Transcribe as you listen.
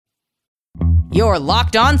Your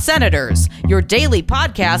Locked On Senators, your daily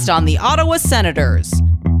podcast on the Ottawa Senators.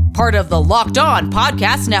 Part of the Locked On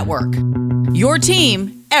Podcast Network. Your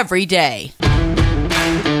team every day.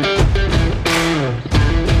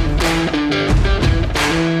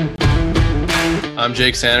 I'm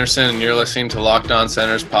Jake Sanderson, and you're listening to Locked On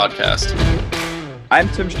Senators podcast. I'm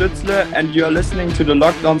Tim Stützle, and you're listening to the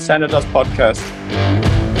Locked On Senators podcast.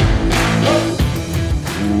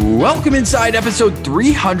 Welcome inside episode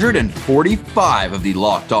 345 of the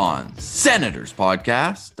Locked On Senators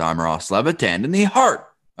podcast. I'm Ross Levitan in the heart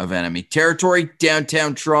of enemy territory,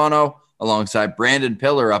 downtown Toronto, alongside Brandon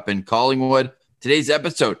Pillar up in Collingwood. Today's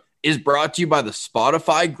episode is brought to you by the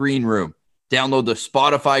Spotify Green Room. Download the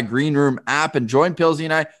Spotify Green Room app and join Pilsy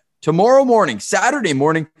and I tomorrow morning, Saturday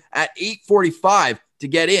morning at 8:45 to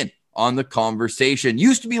get in on the conversation.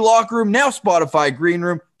 Used to be Locker Room, now Spotify Green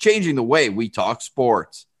Room, changing the way we talk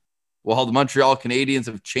sports. Well, the Montreal Canadiens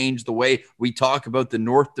have changed the way we talk about the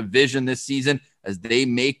North Division this season as they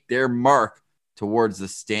make their mark towards the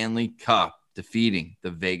Stanley Cup, defeating the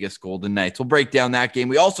Vegas Golden Knights. We'll break down that game.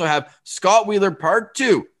 We also have Scott Wheeler Part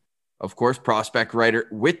 2. Of course, prospect writer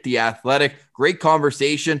with The Athletic. Great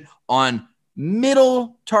conversation on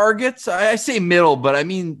middle targets. I say middle, but I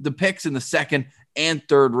mean the picks in the second and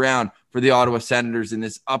third round for the Ottawa Senators in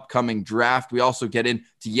this upcoming draft. We also get into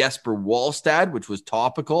Jesper Wallstad, which was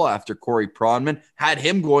topical after Corey Pronman had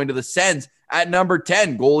him going to the Sens at number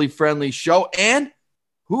 10, goalie-friendly show. And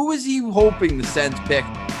who is he hoping the Sens pick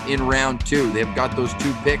in round 2? They've got those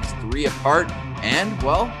two picks 3 apart. And,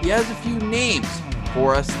 well, he has a few names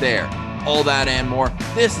for us there. All that and more.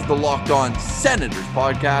 This is the Locked On Senators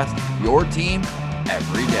podcast, your team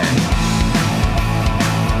every day.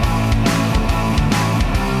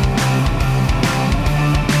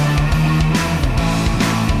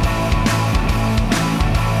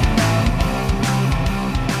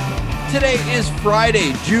 Today is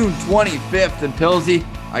Friday, June 25th, and Pilsy,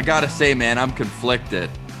 I gotta say, man, I'm conflicted.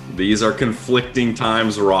 These are conflicting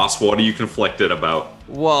times, Ross. What are you conflicted about?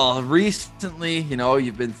 Well, recently,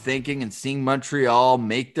 you've been thinking and seeing Montreal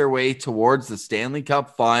make their way towards the Stanley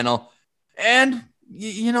Cup final. And,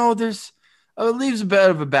 it leaves a bit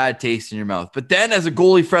of a bad taste in your mouth. But then as a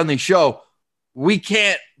goalie-friendly show, we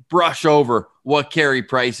can't brush over what Carey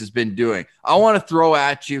Price has been doing. I want to throw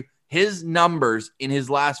at you his numbers in his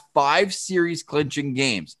last 5 series clinching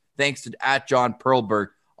games, thanks to @John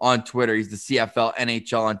Perlberg on Twitter. He's the CFL,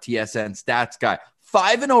 NHL, and TSN stats guy.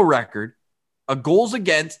 5-0 record. A goals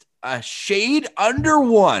against, a shade under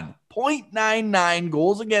 1, 0.99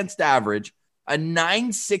 goals against average, a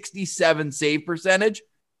 .967 save percentage,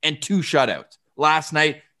 and 2 shutouts. Last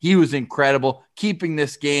night, he was incredible, keeping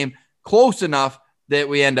this game close enough that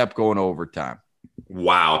we end up going overtime.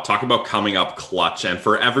 Wow. Talk about coming up clutch. And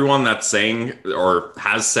for everyone that's saying or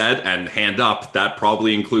has said, and hand up, that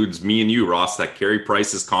probably includes me and you, Ross, that Carey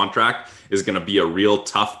Price's contract is going to be a real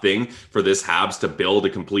tough thing for this Habs to build a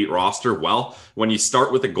complete roster. Well, when you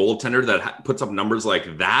start with a goaltender that puts up numbers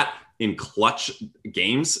like that in clutch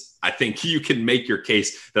games, I think you can make your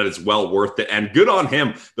case that it's well worth it. And good on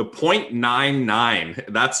him. The .99,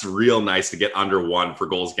 that's real nice to get under 1 for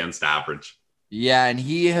goals against average. Yeah, and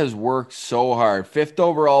he has worked so hard. 5th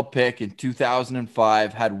overall pick in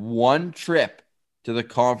 2005, had 1 trip to the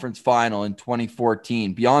conference final in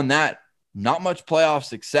 2014. Beyond that, not much playoff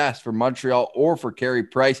success for Montreal or for Carey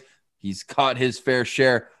Price. He's got his fair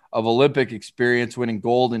share of Olympic experience, winning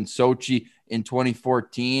gold in Sochi in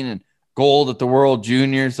 2014 and gold at the World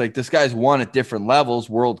Juniors. Like, this guy's won at different levels.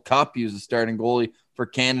 World Cup, he was a starting goalie for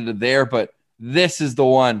Canada there, but this is the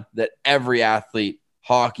one that every athlete,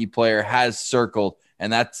 hockey player has circled,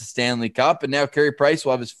 and that's the Stanley Cup. And now Carey Price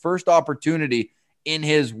will have his first opportunity in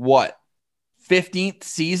his 15th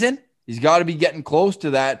season. He's got to be getting close to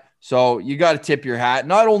that. So you got to tip your hat.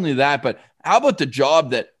 Not only that, but how about the job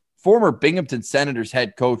that former Binghamton Senators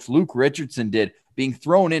head coach Luke Richardson did, being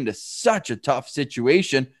thrown into such a tough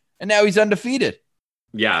situation, and now he's undefeated.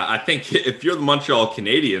 Yeah, I think if you're the Montreal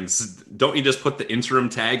Canadiens, don't you just put the interim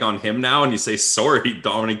tag on him now and you say, sorry,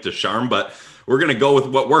 Dominique Ducharme, but we're going to go with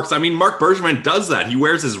what works. I mean, Marc Bergevin does that. He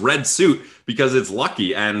wears his red suit because it's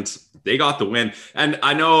lucky, and they got the win. And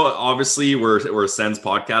I know, obviously, we're a Sens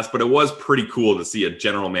podcast, but it was pretty cool to see a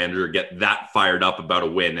general manager get that fired up about a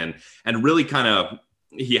win. And really kind of,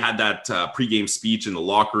 he had that pregame speech in the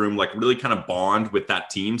locker room, like really kind of bond with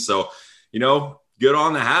that team. So, good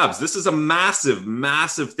on the Habs. This is a massive,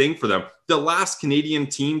 massive thing for them. The last Canadian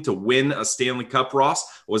team to win a Stanley Cup, Ross,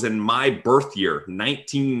 was in my birth year,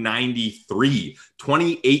 1993,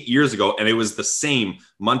 28 years ago. And it was the same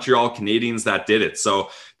Montreal Canadiens that did it.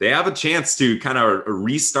 So they have a chance to kind of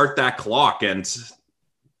restart that clock. And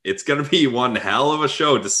it's going to be one hell of a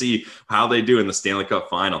show to see how they do in the Stanley Cup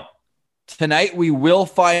final. Tonight, we will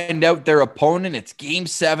find out their opponent. It's Game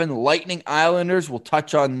 7, Lightning Islanders. We'll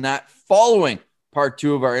touch on that following part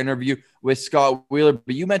 2 of our interview with Scott Wheeler.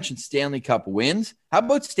 But you mentioned Stanley Cup wins. How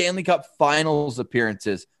about Stanley Cup finals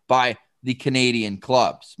appearances by the Canadian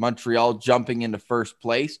clubs? Montreal jumping into first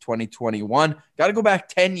place, 2021. Got to go back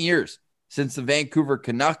 10 years since the Vancouver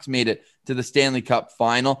Canucks made it to the Stanley Cup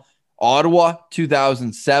final. Ottawa,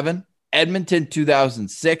 2007. Edmonton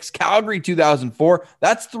 2006, Calgary 2004.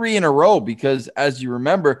 That's 3 in a row because, as you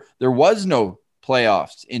remember, there was no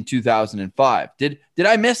playoffs in 2005. Did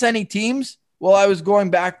I miss any teams while I was going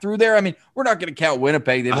back through there? I mean, we're not going to count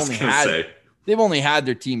Winnipeg. They've only had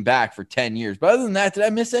their team back for 10 years. But other than that, did I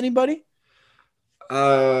miss anybody?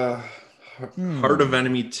 Heart of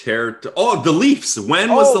enemy territory. Oh, the Leafs.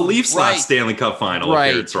 When was the Leafs last Stanley Cup final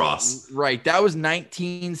appearance, Ross? Right. That was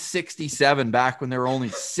 1967, back when there were only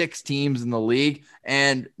 6 teams in the league,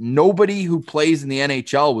 and nobody who plays in the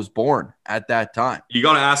NHL was born at that time. You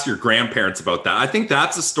got to ask your grandparents about that. I think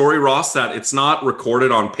that's a story, Ross, that it's not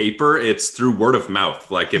recorded on paper. It's through word of mouth.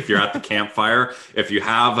 Like if you're at the campfire, if you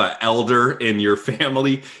have an elder in your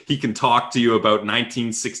family, he can talk to you about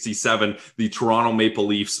 1967, the Toronto Maple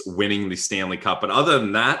Leafs winning the Stanley Cup. But other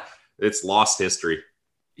than that, it's lost history.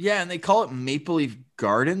 Yeah, and they call it Maple Leaf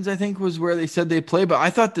Gardens, I think was where they said they play. But I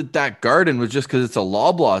thought that garden was just because it's a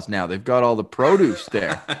Loblaws now. They've got all the produce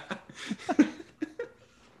there.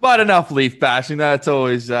 But enough Leaf bashing. That's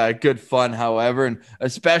always good fun, however, and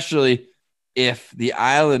especially if the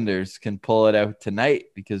Islanders can pull it out tonight,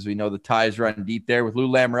 because we know the ties run deep there with Lou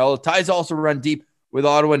Lamoriello. Ties also run deep with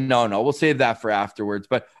Ottawa. No, we'll save that for afterwards.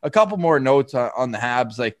 But a couple more notes on the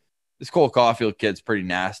Habs. Like, this Cole Caulfield kid's pretty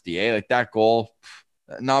nasty, eh? Like, that goal,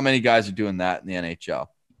 not many guys are doing that in the NHL.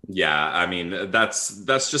 Yeah, I mean, that's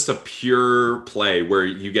just a pure play where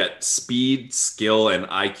you get speed, skill, and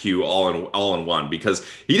IQ all in one, because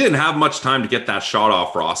he didn't have much time to get that shot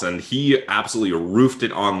off, Ross, and he absolutely roofed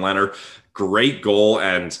it on Leonard. Great goal.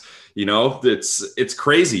 And you know, it's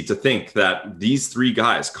crazy to think that these 3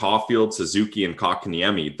 guys, Caulfield, Suzuki, and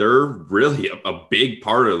Kotkaniemi, they're really a big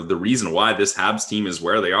part of the reason why this Habs team is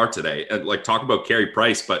where they are today. And like, talk about Carey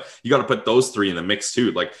Price, but you got to put those 3 in the mix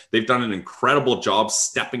too. Like, they've done an incredible job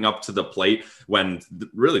stepping up to the plate when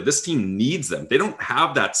really this team needs them. They don't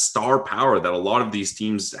have that star power that a lot of these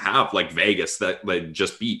teams have, like Vegas, that they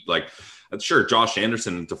just beat. Like, sure, Josh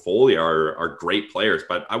Anderson and Toffoli are great players,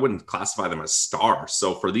 but I wouldn't classify them as stars.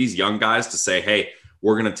 So for these young guys to say, hey,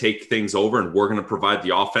 we're going to take things over and we're going to provide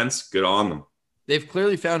the offense, good on them. They've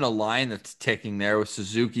clearly found a line that's ticking there with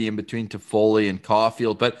Suzuki in between Toffoli and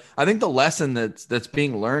Caulfield. But I think the lesson that's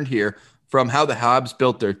being learned here from how the Habs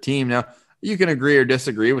built their team. Now, you can agree or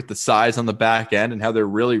disagree with the size on the back end and how they're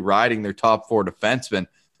really riding their top 4 defensemen.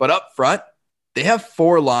 But up front, they have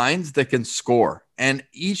 4 lines that can score. And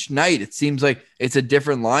each night, it seems like it's a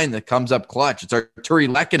different line that comes up clutch. It's Artturi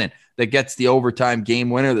Lehkonen that gets the overtime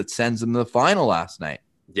game winner that sends them to the final last night.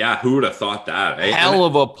 Yeah, who would have thought that? Eh? Hell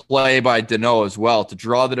of a play by Danault as well to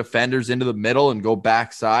draw the defenders into the middle and go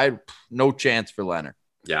backside. No chance for Leonard.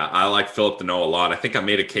 Yeah, I like Philip Danault a lot. I think I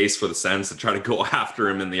made a case for the Sens to try to go after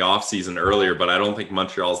him in the offseason earlier, but I don't think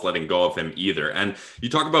Montreal's letting go of him either. And you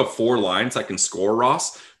talk about 4 lines that can score,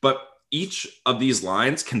 Ross, but each of these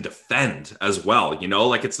lines can defend as well. You know,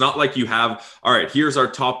 like, it's not like you have, all right, here's our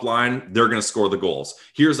top line, they're going to score the goals.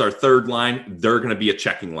 Here's our third line, they're going to be a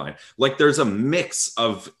checking line. Like, there's a mix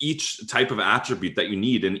of each type of attribute that you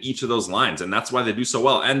need in each of those lines. And that's why they do so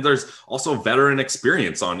well. And there's also veteran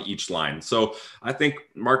experience on each line. So I think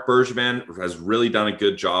Marc Bergevin has really done a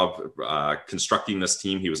good job constructing this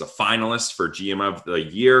team. He was a finalist for GM of the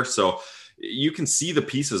year. So you can see the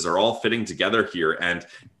pieces are all fitting together here. And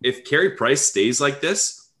if Carey Price stays like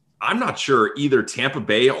this, I'm not sure either Tampa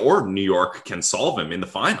Bay or New York can solve him in the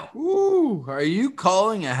final. Ooh, are you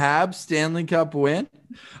calling a Habs Stanley Cup win?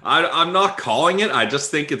 I'm not calling it. I just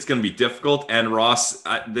think it's going to be difficult. And Ross,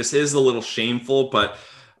 this is a little shameful, but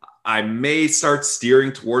I may start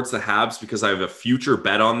steering towards the Habs because I have a future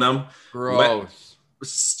bet on them. Gross.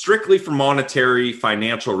 Strictly for monetary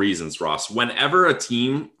financial reasons, Ross. Whenever a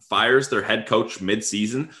team fires their head coach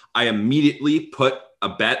mid-season, I immediately put a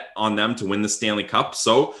bet on them to win the Stanley Cup.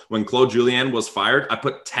 So when Claude Julien was fired, I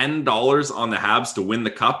put $10 on the Habs to win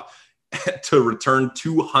the cup to return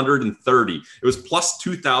 230. It was plus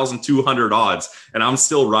 2,200 odds, and I'm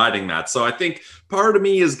still riding that. So I think part of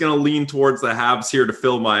me is going to lean towards the Habs here to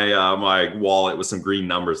fill my my wallet with some green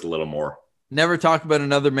numbers a little more. Never talk about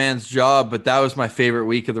another man's job, but that was my favorite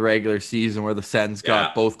week of the regular season where the Sens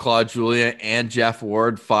got both Claude Julien and Jeff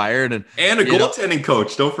Ward fired. And a goaltending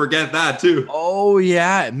coach. Don't forget that, too. Oh,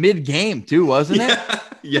 yeah. Mid-game, too, wasn't it?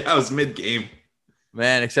 Yeah, it was mid-game.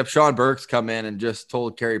 Man, except Sean Burks come in and just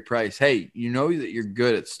told Carey Price, hey, you know that you're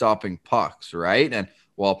good at stopping pucks, right? And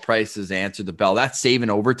while Price has answered the bell, that's saving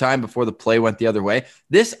overtime before the play went the other way.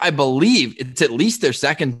 This, I believe, it's at least their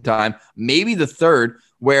second time, maybe the third,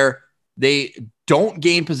 where they don't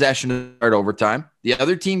gain possession at overtime. The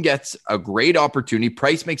other team gets a great opportunity.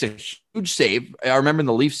 Price makes a huge save. I remember in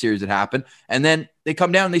the Leafs series it happened. And then they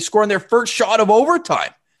come down and they score on their first shot of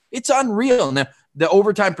overtime. It's unreal. Now, the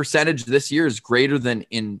overtime percentage this year is greater than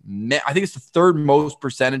I think it's the third most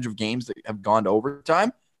percentage of games that have gone to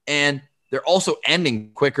overtime. And they're also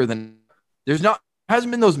ending quicker than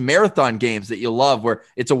hasn't been those marathon games that you love where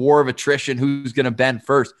it's a war of attrition. Who's going to bend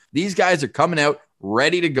first? These guys are coming out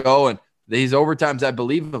ready to go. And these overtimes, I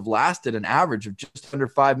believe, have lasted an average of just under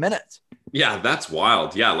 5 minutes. Yeah, that's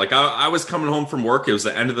wild. Yeah, like I was coming home from work. It was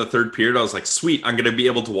the end of the third period. I was like, sweet, I'm going to be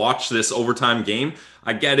able to watch this overtime game.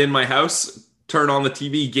 I get in my house, turn on the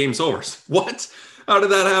TV, game's over. What? How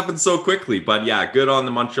did that happen so quickly? But yeah, good on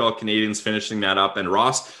the Montreal Canadiens finishing that up. And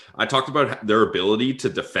Ross, I talked about their ability to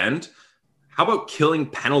defend. How about killing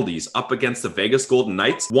penalties up against the Vegas Golden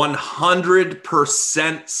Knights?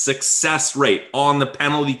 100% success rate on the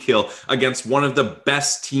penalty kill against one of the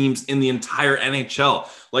best teams in the entire NHL.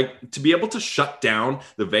 Like, to be able to shut down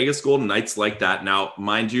the Vegas Golden Knights like that. Now,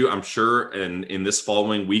 mind you, I'm sure in this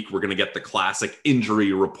following week, we're going to get the classic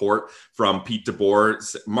injury report from Pete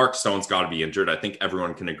DeBoer. Mark Stone's got to be injured. I think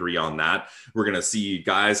everyone can agree on that. We're going to see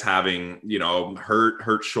guys having,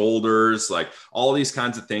 hurt shoulders, like all these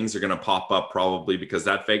kinds of things are going to pop up probably because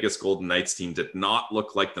that Vegas Golden Knights team did not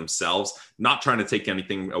look like themselves. Not trying to take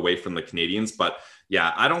anything away from the Canadiens, but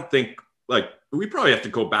yeah, I don't think we probably have to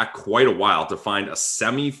go back quite a while to find a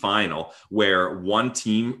semifinal where one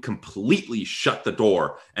team completely shut the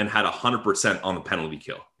door and had 100% on the penalty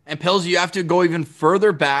kill. And Pills, you have to go even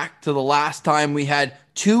further back to the last time we had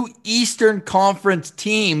two Eastern Conference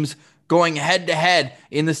teams going head-to-head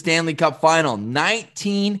in the Stanley Cup Final.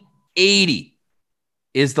 1980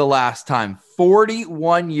 is the last time.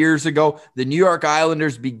 41 years ago, the New York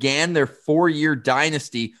Islanders began their 4-year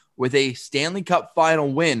dynasty with a Stanley Cup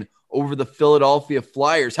Final win over the Philadelphia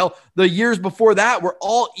Flyers. Hell, the years before that were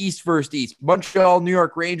all East versus East. Montreal, New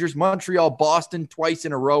York Rangers, Montreal, Boston, twice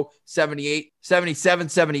in a row, 78, 77,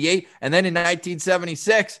 78. And then in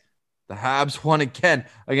 1976, the Habs won again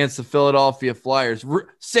against the Philadelphia Flyers.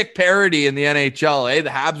 Sick parody in the NHL, eh? The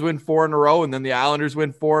Habs win 4 in a row, and then the Islanders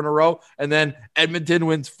win 4 in a row, and then Edmonton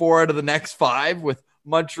wins 4 out of the next 5, with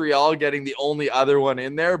Montreal getting the only other one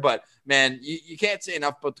in there. But, man, you can't say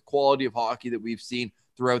enough about the quality of hockey that we've seen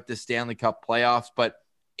throughout the Stanley Cup playoffs. But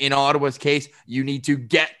in Ottawa's case, you need to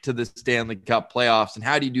get to the Stanley Cup playoffs. And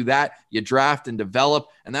how do you do that? You draft and develop.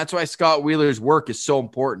 And that's why Scott Wheeler's work is so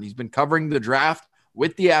important. He's been covering the draft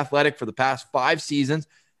with The Athletic for the past 5 seasons.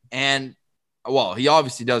 And, well, he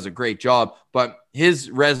obviously does a great job, but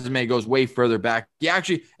his resume goes way further back. He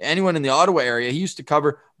actually, anyone in the Ottawa area, he used to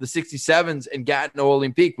cover the 67s and Gatineau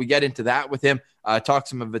Olympique. We get into that with him. Talk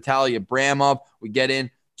some of Vitaly Abramov. We get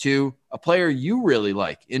into a player you really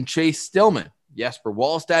like in Chase Stillman, Jesper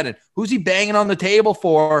Wallstedt. And who's he banging on the table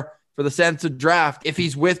for the Sens of draft if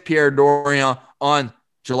he's with Pierre Dorion on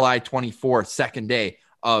July 24th, second day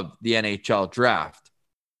of the NHL draft?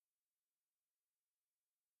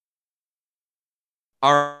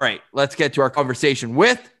 All right, let's get to our conversation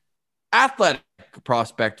with Athletic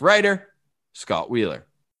prospect writer Scott Wheeler.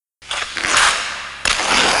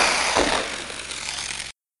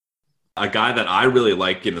 A guy that I really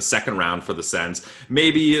like in the second round for the Sens,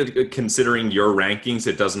 maybe considering your rankings,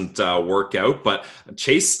 it doesn't work out, but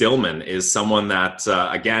Chase Stillman is someone that,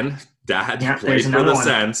 again, dad played for the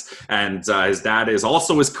Sens, and his dad is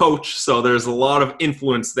also his coach, so there's a lot of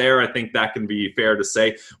influence there. I think that can be fair to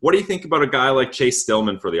say. What do you think about a guy like Chase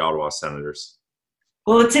Stillman for the Ottawa Senators?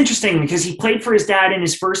 Well, it's interesting because he played for his dad in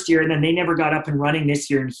his first year, and then they never got up and running this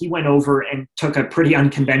year, and he went over and took a pretty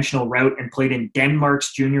unconventional route and played in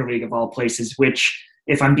Denmark's junior league of all places, which,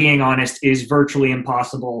 if I'm being honest, is virtually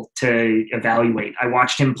impossible to evaluate. I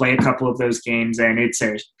watched him play a couple of those games, and it's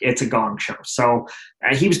a gong show. So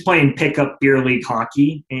he was playing pickup beer league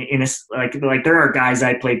hockey in a like there are guys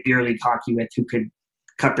I played beer league hockey with who could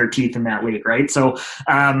cut their teeth in that league, right? So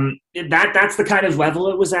that's the kind of level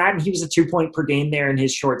it was at, and he was a 2-point per game there in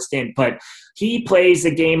his short stint. But he plays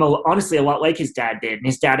a game honestly a lot like his dad did, and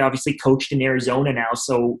his dad obviously coached in Arizona now,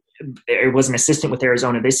 so was an assistant with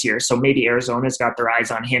Arizona this year. So maybe Arizona's got their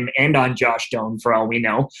eyes on him and on Josh Doan for all we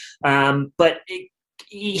know. But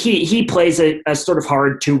he plays a sort of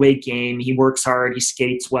hard two-way game. He works hard. He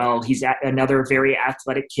skates well. He's another very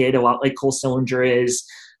athletic kid, a lot like Cole Sillinger is.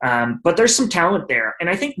 But there's some talent there. And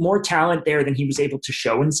I think more talent there than he was able to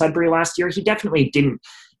show in Sudbury last year. He definitely didn't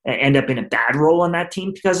end up in a bad role on that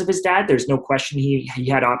team because of his dad. There's no question he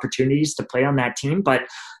had opportunities to play on that team, but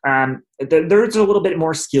there's a little bit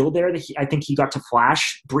more skill there that I think he got to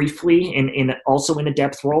flash briefly in also in a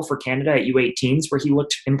depth role for Canada at U18s where he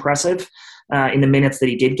looked impressive in the minutes that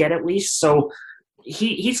he did get at least. So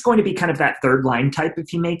he's going to be kind of that third line type if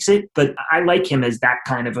he makes it, but I like him as that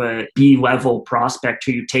kind of a B-level prospect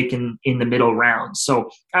who you take in the middle round. So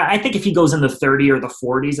I think if he goes in the 30 or the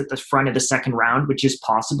 40s at the front of the second round, which is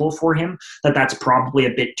possible for him, that's probably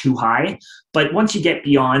a bit too high. But once you get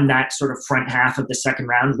beyond that sort of front half of the second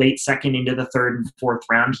round, late second into the third and fourth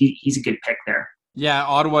round, he's a good pick there. Yeah,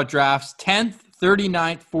 Ottawa drafts 10th,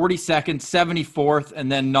 39th, 42nd, 74th,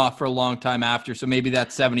 and then not for a long time after. So maybe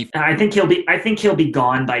that's 70. I think he'll be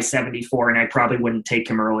gone by 74, and I probably wouldn't take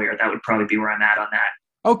him earlier. That would probably be where I'm at on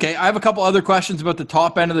that. Okay, I have a couple other questions about the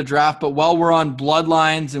top end of the draft, but while we're on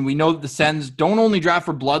bloodlines, and we know that the Sens don't only draft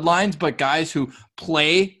for bloodlines, but guys who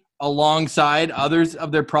play alongside others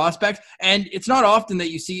of their prospects. And it's not often that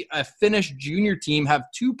you see a Finnish junior team have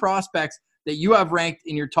two prospects that you have ranked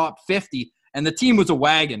in your top 50. And the team was a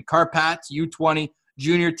wagon. Karpats, U20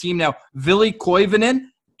 junior team. Now, Ville Koivunen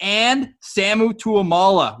and Samu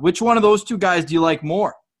Tuomala. Which one of those two guys do you like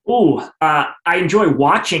more? I enjoy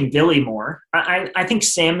watching Ville more. I think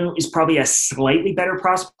Samu is probably a slightly better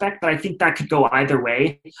prospect, but I think that could go either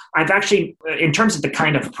way. I've actually, in terms of the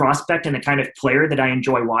kind of prospect and the kind of player that I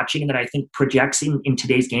enjoy watching and that I think projects in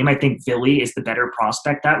today's game, I think Ville is the better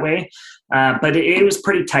prospect that way. But it was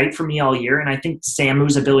pretty tight for me all year, and I think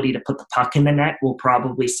Samu's ability to put the puck in the net will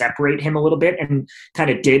probably separate him a little bit, and kind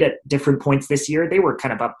of did at different points this year. They were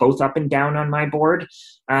kind of both up and down on my board.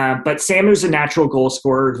 But Samu's a natural goal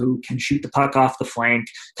scorer who can shoot the puck off the flank.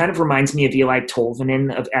 Kind of reminds me of Eli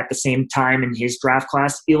Tolvanen at the same time in his draft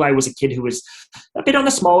class. Eli was a kid who was a bit on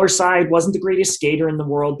the smaller side, wasn't the greatest skater in the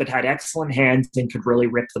world, but had excellent hands and could really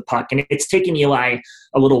rip the puck. And it's taken Eli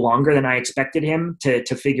a little longer than I expected him to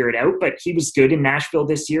figure it out, but he was good in Nashville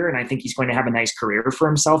this year, and I think he's going to have a nice career for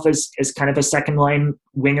himself as kind of a second-line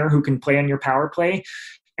winger who can play on your power play.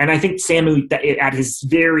 And I think Samu, at his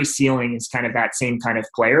very ceiling, is kind of that same kind of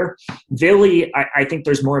player. Ville, I think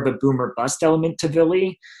there's more of a boomer bust element to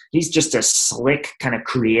Ville. He's just a slick, kind of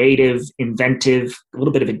creative, inventive, a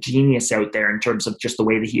little bit of a genius out there in terms of just the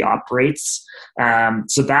way that he operates.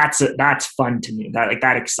 So that's fun to me.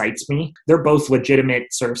 That excites me. They're both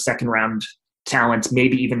legitimate sort of second round talents,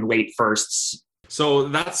 maybe even late firsts. So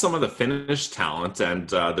that's some of the Finnish talent, and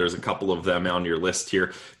there's a couple of them on your list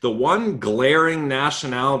here. The one glaring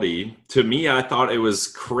nationality, to me, I thought it was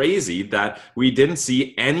crazy that we didn't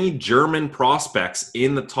see any German prospects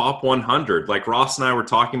in the top 100. Like Ross and I were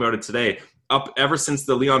talking about it today. Up ever since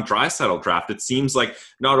the Leon Draisaitl draft, it seems like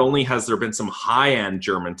not only has there been some high-end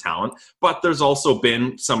German talent, but there's also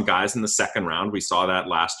been some guys in the second round. We saw that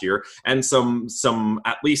last year, and some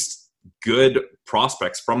at least good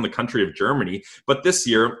prospects from the country of Germany. But this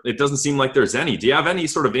year, it doesn't seem like there's any. Do you have any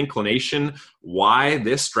sort of inclination why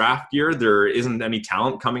this draft year there isn't any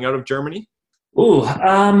talent coming out of Germany? Well,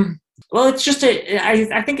 it's just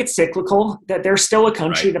I think it's cyclical, that they're still a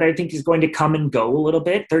country that I think is going to come and go a little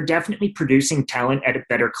bit. They're definitely producing talent at a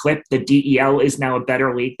better clip. The DEL is now a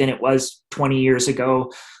better league than it was 20 years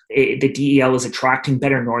ago. The DEL is attracting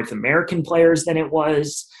better North American players than it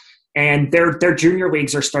was. And their junior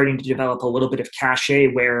leagues are starting to develop a little bit of cachet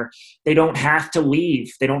where they don't have to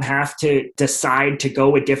leave. They don't have to decide to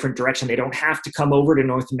go a different direction. They don't have to come over to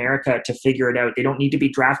North America to figure it out. They don't need to be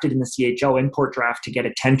drafted in the CHL import draft to get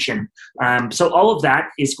attention. So all of that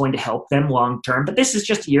is going to help them long term. But this is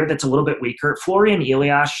just a year that's a little bit weaker. Florian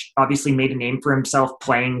Elias obviously made a name for himself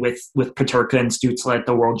playing with Peterka and Stützle at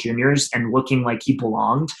the World Juniors and looking like he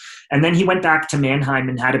belonged. And then he went back to Mannheim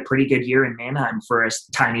and had a pretty good year in Mannheim for a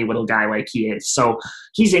tiny little guy like he is. So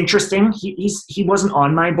he's interesting. He wasn't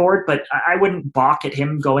on my board, but I wouldn't balk at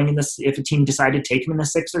him going in this if a team decided to take him in the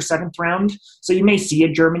 6th or 7th round. So you may see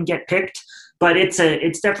a German get picked, but it's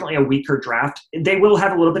definitely a weaker draft. They will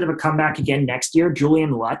have a little bit of a comeback again next year.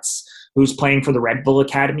 Julian Lutz, who's playing for the Red Bull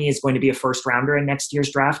Academy, is going to be a first rounder in next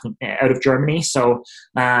year's draft out of Germany. So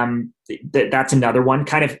that's another one,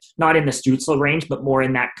 kind of not in the Stützle range, but more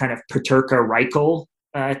in that kind of Peterka Reichel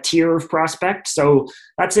tier of prospect. So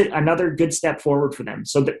that's another good step forward for them.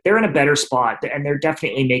 So they're in a better spot, and they're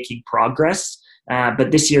definitely making progress.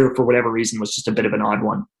 But this year, for whatever reason, was just a bit of an odd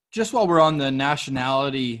one. just while we're on the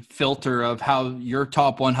nationality filter of how your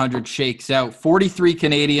top 100 shakes out, 43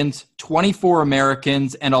 Canadians, 24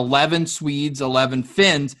 Americans, and 11 Swedes, 11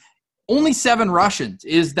 Finns, only 7 Russians.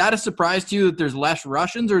 Is that a surprise to you that there's less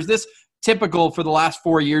Russians, or is this typical for the last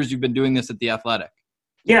 4 years you've been doing this at The Athletic?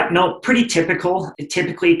 Yeah, no, pretty typical.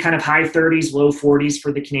 Typically kind of high 30s, low 40s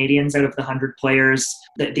for the Canadians out of the 100 players.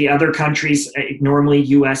 The other countries, normally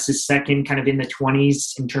US is second, kind of in the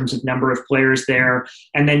 20s in terms of number of players there.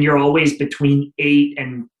 And then you're always between 8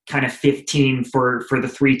 and kind of 15 for the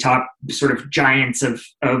 3 top sort of giants of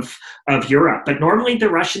Europe. But normally the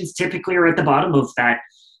Russians typically are at the bottom of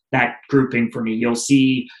that grouping for me. You'll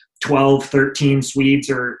see 12, 13 Swedes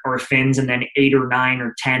or Finns, and then 8 or 9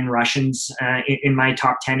 or 10 Russians in my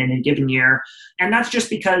top 10 in a given year. And that's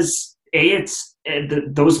just because,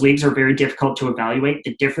 those leagues are very difficult to evaluate.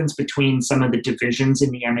 The difference between some of the divisions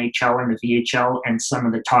in the NHL and the VHL and some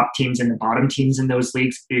of the top teams and the bottom teams in those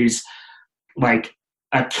leagues is like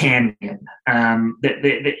a canyon.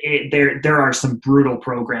 There are some brutal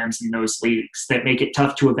programs in those leagues that make it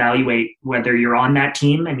tough to evaluate whether you're on that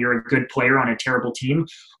team and you're a good player on a terrible team,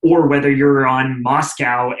 or whether you're on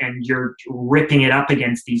Moscow and you're ripping it up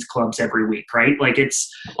against these clubs every week, right? Like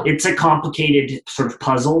it's a complicated sort of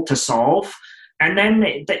puzzle to solve. And then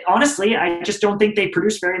honestly, I just don't think they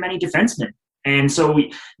produce very many defensemen. And so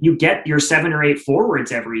you get your 7 or 8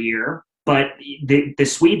 forwards every year, but the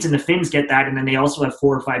Swedes and the Finns get that, and then they also have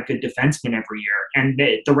 4 or 5 good defensemen every year. And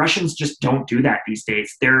the Russians just don't do that these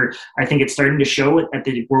days. I think it's starting to show at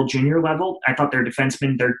the World Junior level. I thought their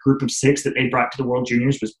defensemen, their group of 6 that they brought to the World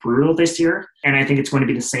Juniors was brutal this year, and I think it's going to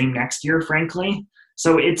be the same next year, frankly.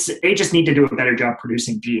 So they just need to do a better job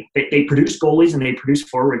producing D. They produce goalies and they produce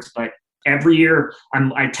forwards, but every year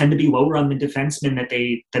I tend to be lower on the defensemen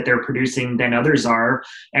that they're producing than others are.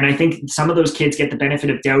 And I think some of those kids get the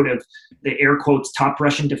benefit of doubt of the air quotes top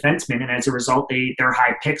Russian defensemen. And as a result, they're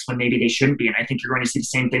high picks when maybe they shouldn't be. And I think you're going to see the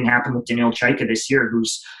same thing happen with Daniil Chaika this year,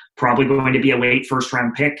 who's probably going to be a late first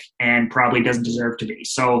round pick and probably doesn't deserve to be.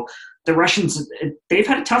 So the Russians, they've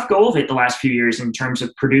had a tough go of it the last few years in terms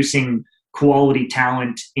of producing quality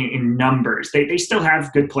talent in numbers. They still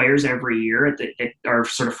have good players every year that are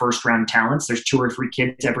sort of first round talents. There's 2 or 3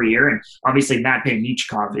 kids every year, and obviously Matvei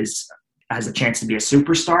Michkov has a chance to be a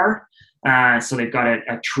superstar. So they've got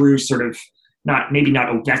a true sort of not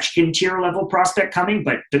Ovechkin tier level prospect coming,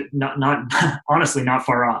 but not honestly not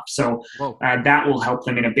far off. So that will help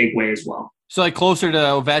them in a big way as well. So like closer to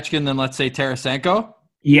Ovechkin than, let's say, Tarasenko?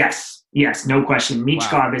 Yes, no question.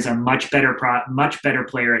 Michkov is a much better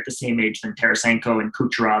player at the same age than Tarasenko and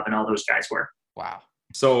Kucherov and all those guys were. Wow.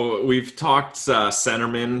 So we've talked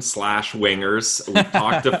centermen / wingers. We've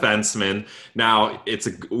talked defensemen. Now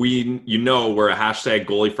we're a hashtag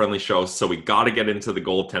goalie friendly show, so we got to get into the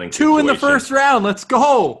goaltending. 2 in the first round. Let's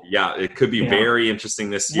go. Yeah, it could be very interesting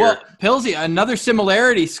this year. Well, Pilsy, another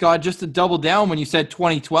similarity, Scott, just to double down when you said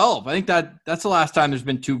 2012. I think that's the last time there's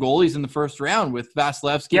been 2 goalies in the first round with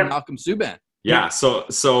Vasilevsky and Malcolm Subban. Yeah,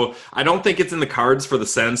 so I don't think it's in the cards for the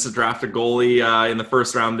Sens to draft a goalie in the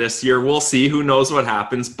first round this year. We'll see. Who knows what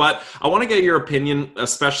happens? But I want to get your opinion,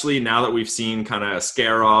 especially now that we've seen kind of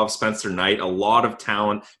Askarov, Spencer Knight, a lot of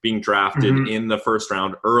talent being drafted in the first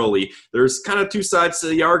round early. There's kind of 2 sides to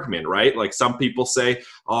the argument, right? Like some people say,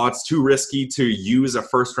 oh, it's too risky to use a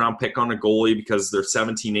first-round pick on a goalie because they're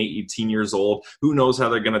 17, 18 years old. Who knows how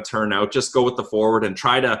they're going to turn out? Just go with the forward and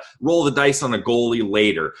try to roll the dice on a goalie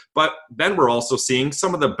later. But then we're also seeing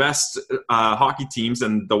some of the best hockey teams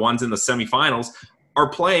and the ones in the semifinals are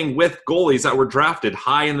playing with goalies that were drafted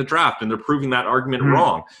high in the draft, and they're proving that argument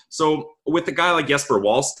wrong. So with a guy like Jesper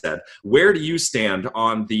Wallstedt, where do you stand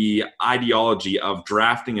on the ideology of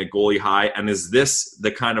drafting a goalie high, and is this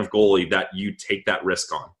the kind of goalie that you take that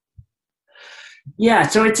risk on? Yeah,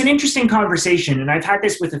 so it's an interesting conversation, and I've had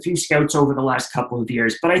this with a few scouts over the last couple of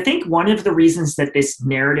years, but I think one of the reasons that this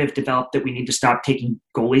narrative developed that we need to stop taking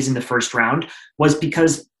goalies in the first round was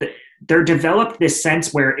because there developed this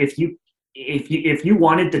sense where if you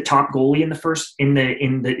wanted the top goalie in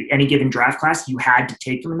the any given draft class, you had to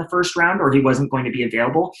take him in the first round or he wasn't going to be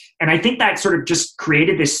available. And I think that sort of just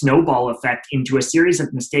created this snowball effect into a series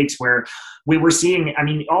of mistakes where we were seeing, I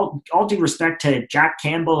mean, all due respect to Jack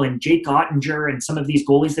Campbell and Jake Ottinger and some of these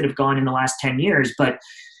goalies that have gone in the last 10 years, but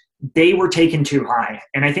they were taken too high.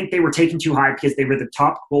 And I think they were taken too high because they were the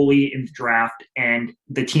top goalie in the draft, and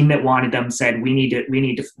the team that wanted them said, we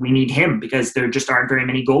need him because there just aren't very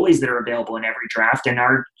many goalies that are available in every draft, and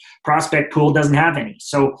our prospect pool doesn't have any.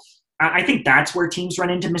 So I think that's where teams run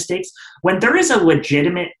into mistakes. When there is a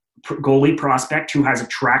legitimate goalie prospect who has a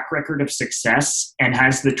track record of success and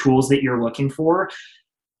has the tools that you're looking for,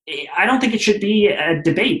 I don't think it should be a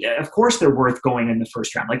debate. Of course, they're worth going in the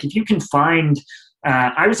first round. Like if you can find,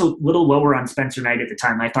 I was a little lower on Spencer Knight at the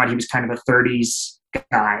time. I thought he was kind of a 30s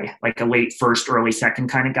guy, like a late first, early second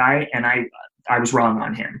kind of guy, and I was wrong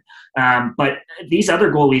on him. But these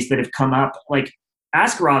other goalies that have come up, like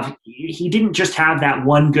Askarov, he didn't just have that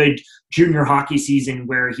one good junior hockey season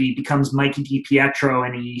where he becomes Mikey DiPietro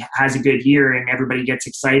and he has a good year and everybody gets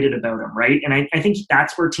excited about him, right? And I think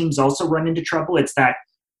that's where teams also run into trouble. It's that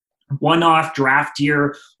one-off draft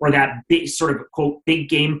year or that big sort of quote big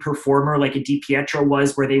game performer like a DiPietro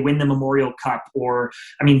was, where they win the Memorial Cup. Or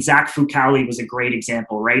Zach Fucale was a great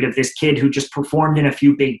example, right, of this kid who just performed in a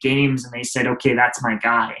few big games and they said, okay, that's my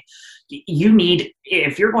guy. You need,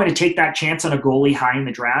 if you're going to take that chance on a goalie high in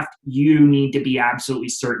the draft, you need to be absolutely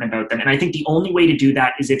certain about them. And I think the only way to do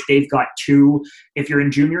that is if they've got two, if you're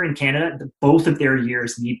in junior in Canada, both of their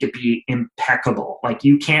years need to be impeccable. Like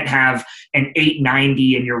you can't have an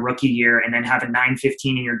 890 in your rookie year and then have a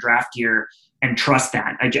 915 in your draft year and trust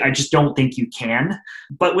that. I just don't think you can.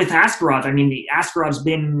 But with Askarov,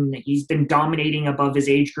 Askarov's he's been dominating above his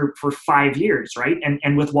age group for 5 years, right?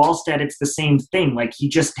 And with Wallstedt, it's the same thing. Like he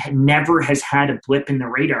just never has had a blip in the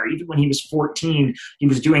radar. Even when he was 14, he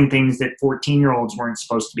was doing things that 14-year-olds weren't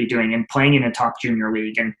supposed to be doing and playing in a top junior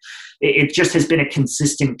league. And it just has been a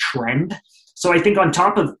consistent trend. So I think on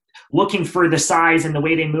top of looking for the size and the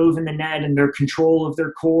way they move in the net and their control of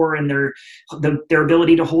their core and their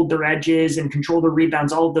ability to hold their edges and control the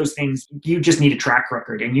rebounds, all of those things, you just need a track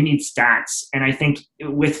record and you need stats. And I think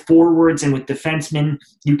with forwards and with defensemen,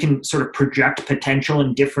 you can sort of project potential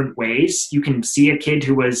in different ways. You can see a kid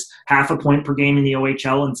who was half a point per game in the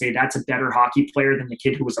OHL and say that's a better hockey player than the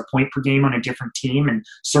kid who was a point per game on a different team, and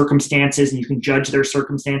circumstances, and you can judge their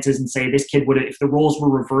circumstances and say this kid would, if the roles were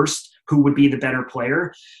reversed, who would be the better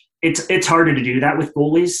player. It's harder to do that with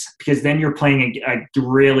goalies because then you're playing a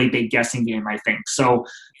really big guessing game, I think. So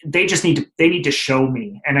they need to show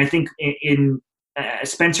me. And I think in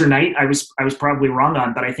Spencer Knight, I was probably wrong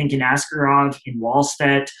on, but I think in Askarov, in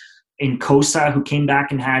Wallstedt, in Kosa, who came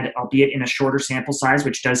back and had, albeit in a shorter sample size,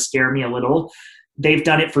 which does scare me a little, they've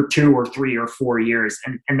done it for 2 or 3 or 4 years.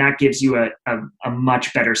 And that gives you a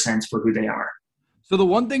much better sense for who they are. So the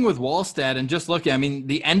one thing with Wallstedt, and just looking,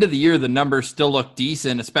 the end of the year, the numbers still look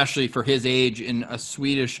decent, especially for his age in a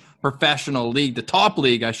Swedish professional league, the top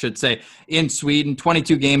league, I should say, in Sweden.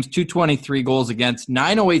 22 games, 223 goals against,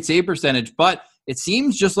 908 save percentage. But it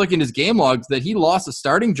seems, just looking at his game logs, that he lost a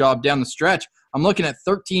starting job down the stretch. I'm looking at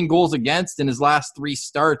 13 goals against in his last 3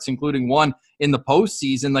 starts, including one in the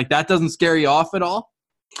postseason. Like, that doesn't scare you off at all?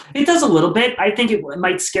 It does a little bit. I think it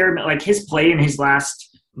might scare me, like his play in his last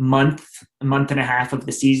month and a half of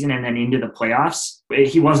the season and then into the playoffs.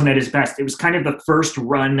 He wasn't at his best. It was kind of the first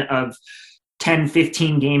run of 10,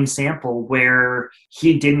 15 game sample where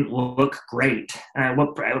he didn't look great.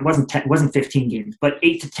 It wasn't 15 games, but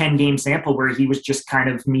 8 to 10 game sample where he was just kind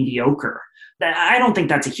of mediocre. I don't think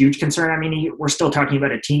that's a huge concern. We're still talking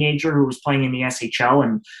about a teenager who was playing in the SHL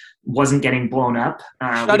and wasn't getting blown up.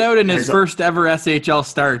 Shut out in his first ever SHL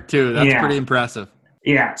start too. That's pretty impressive.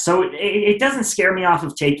 Yeah, so it doesn't scare me off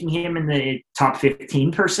of taking him in the top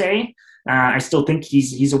 15 per se. I still think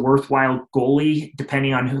he's a worthwhile goalie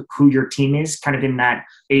depending on who your team is, kind of in that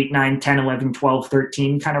 8, 9, 10, 11, 12,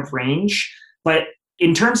 13 kind of range. But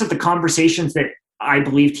in terms of the conversations that I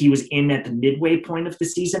believed he was in at the midway point of the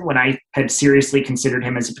season, when I had seriously considered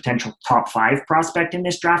him as a potential top 5 prospect in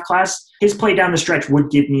this draft class, his play down the stretch would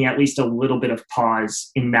give me at least a little bit of pause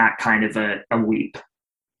in that kind of a leap.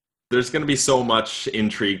 There's going to be so much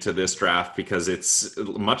intrigue to this draft because it's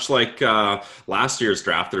much like last year's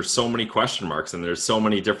draft. There's so many question marks and there's so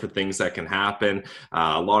many different things that can happen.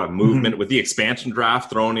 A lot of movement with the expansion draft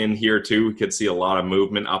thrown in here too. We could see a lot of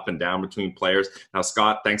movement up and down between players. Now,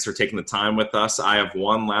 Scott, thanks for taking the time with us. I have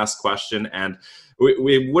one last question, and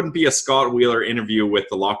we wouldn't be a Scott Wheeler interview with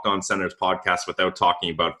the Locked On Senators podcast without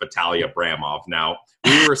talking about Vitaly Abramov. Now,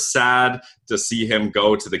 we were sad to see him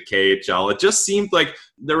go to the KHL. It just seemed like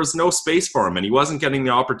there was no space for him and he wasn't getting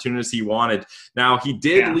the opportunities he wanted. Now, he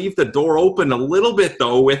did leave the door open a little bit,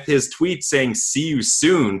 though, with his tweet saying, "See you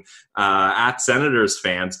soon," at Senators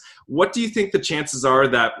fans. What do you think the chances are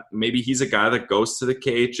that maybe he's a guy that goes to the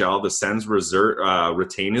KHL, the Sens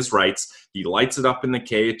retain his rights, he lights it up in the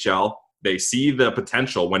KHL, they see the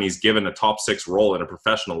potential when he's given a top 6 role in a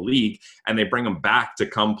professional league, and they bring him back to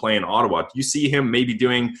come play in Ottawa? Do you see him maybe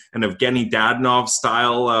doing an Evgeny Dadonov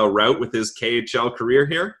style route with his KHL career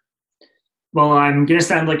here? Well, I'm going to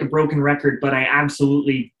sound like a broken record, but I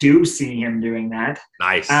absolutely do see him doing that.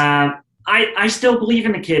 Nice. I still believe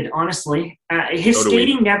in the kid, honestly. His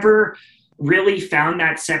skating never really found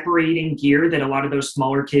that separating gear that a lot of those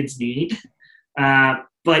smaller kids need.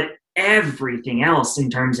 But everything else in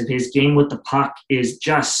terms of his game with the puck is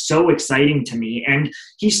just so exciting to me. And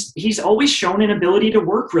he's always shown an ability to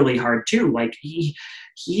work really hard too. Like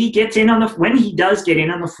he gets in on when he does get in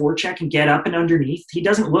on the forecheck and get up and underneath, he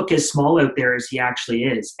doesn't look as small out there as he actually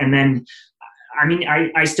is. And then, I mean,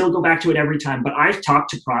 I still go back to it every time, but I've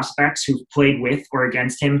talked to prospects who've played with or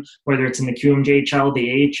against him, whether it's in the QMJHL,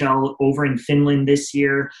 the AHL, over in Finland this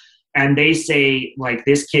year. And they say, like,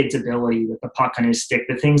 this kid's ability with the puck on his stick,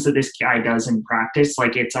 the things that this guy does in practice,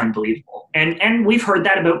 like, it's unbelievable. And we've heard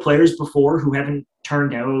that about players before who haven't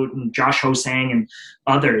turned out, and Josh Hosang and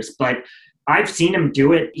others. But I've seen him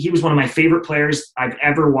do it. He was one of my favorite players I've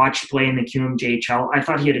ever watched play in the QMJHL. I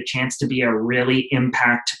thought he had a chance to be a really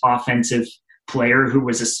impact offensive player who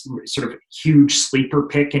was a sort of huge sleeper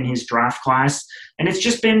pick in his draft class. And it's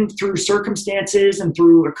just been through circumstances and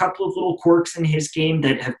through a couple of little quirks in his game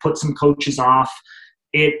that have put some coaches off.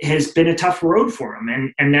 It has been a tough road for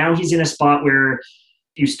him. And now he's in a spot where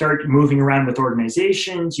you start moving around with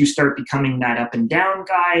organizations, you start becoming that up and down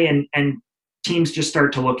guy, and teams just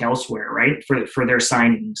start to look elsewhere, right, for their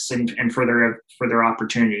signings and for their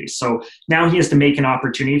opportunities. So now he has to make an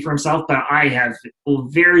opportunity for himself, but I have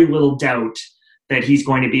very little doubt that he's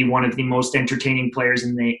going to be one of the most entertaining players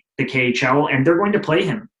in the KHL, and they're going to play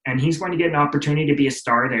him, and he's going to get an opportunity to be a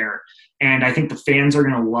star there. And I think the fans are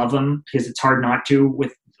going to love him because it's hard not to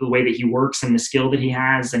with the way that he works and the skill that he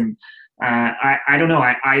has. And I don't know.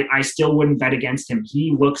 I still wouldn't bet against him.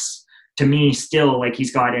 He looks to me still like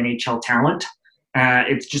he's got NHL talent.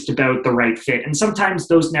 It's just about the right fit. And sometimes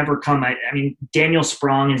those never come. I mean, Daniel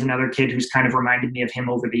Sprong is another kid who's kind of reminded me of him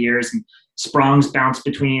over the years. And Sprong's bounced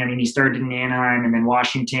between, I mean, he started in Anaheim and then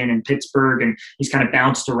Washington and Pittsburgh, and he's kind of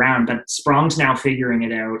bounced around. But Sprong's now figuring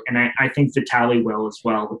it out. And I think Vitaly will as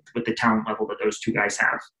well with the talent level that those two guys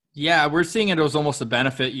have. Yeah, we're seeing it as almost a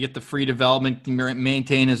benefit. You get the free development,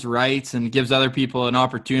 maintain his rights, and gives other people an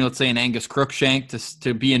opportunity, let's say an Angus Crookshank,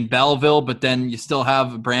 to be in Belleville, but then you still have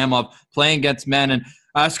Abramov playing against men.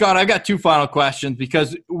 And Scott, I've got two final questions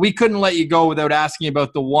because we couldn't let you go without asking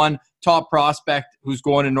about the one top prospect who's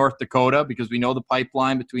going to North Dakota, because we know the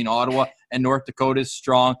pipeline between Ottawa and North Dakota is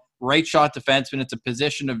strong. Right shot defenseman. It's a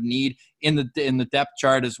position of need in the depth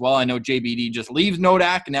chart as well. I know JBD just leaves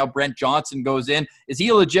Nodak, and now Brent Johnson goes in. Is he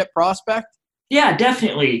a legit prospect? Yeah,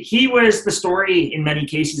 definitely. He was the story in many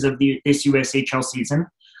cases of this USHL season.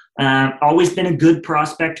 Always been a good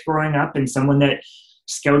prospect growing up, and someone that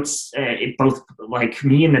scouts, both like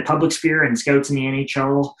me in the public sphere and scouts in the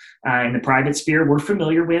NHL in the private sphere, were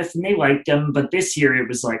familiar with, and they liked him. But this year it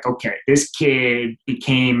was like, okay, this kid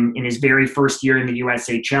became, in his very first year in the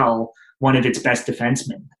USHL, one of its best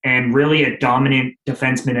defensemen, and really a dominant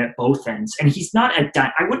defenseman at both ends. And he's not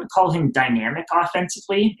I wouldn't call him dynamic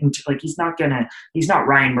offensively. Like he's not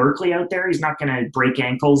Ryan Merkley out there. He's not gonna break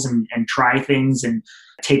ankles and try things and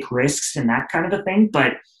take risks and that kind of a thing.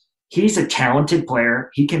 But he's a talented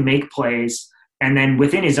player. He can make plays. And then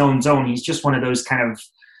within his own zone, he's just one of those kind of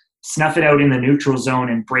snuff it out in the neutral zone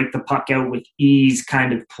and break the puck out with ease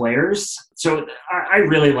kind of players. So I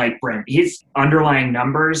really like Brent. His underlying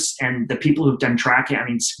numbers and the people who've done tracking, I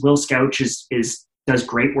mean, Will Scouch does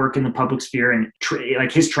great work in the public sphere, and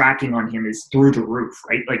like his tracking on him is through the roof,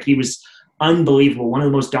 right? Like he was unbelievable, one of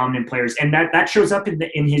the most dominant players. And that shows up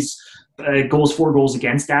in his for goals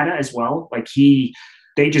against data as well. Like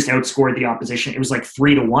they just outscored the opposition. It was like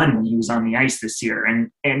 3-1 when he was on the ice this year.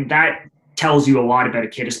 And that tells you a lot about a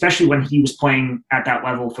kid, especially when he was playing at that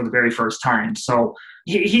level for the very first time. So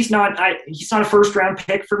he's not a first round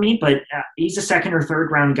pick for me, but he's a second or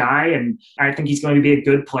third round guy. And I think he's going to be a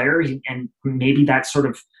good player. And maybe that sort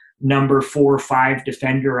of number 4 or 5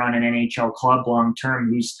 defender on an NHL club long term,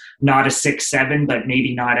 who's not a 6-7, but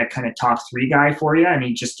maybe not a kind of top 3 guy for you. And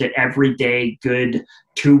he's just an everyday good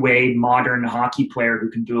two-way modern hockey player who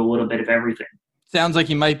can do a little bit of everything. Sounds like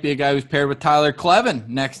he might be a guy who's paired with Tyler Clevin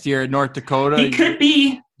next year at North Dakota. He could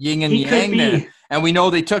be. Yin and yang there. And we know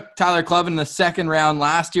they took Tyler Clevin in the second round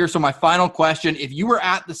last year. So my final question, if you were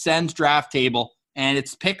at the Sens draft table and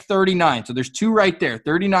it's pick 39, so there's 2 right there,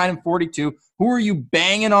 39 and 42, who are you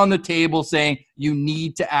banging on the table saying you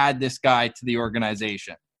need to add this guy to the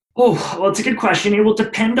organization? Oh, well, it's a good question. It will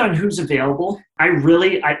depend on who's available.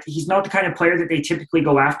 He's not the kind of player that they typically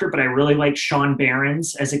go after, but I really like Sean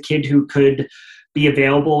Behrens as a kid who could be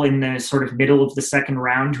available in the sort of middle of the second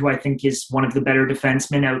round, who I think is one of the better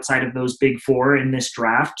defensemen outside of those big 4 in this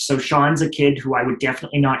draft. So Sean's a kid who I would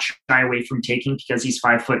definitely not shy away from taking because he's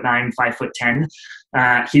 5'9", 5'10".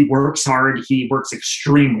 He works hard. He works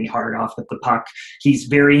extremely hard off of the puck. He's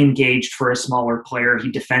very engaged for a smaller player.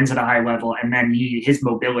 He defends at a high level, and then his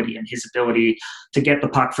mobility and his ability to get the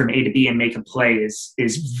puck from A to B and make a play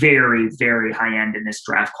is very, very high end in this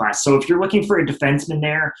draft class. So if you're looking for a defenseman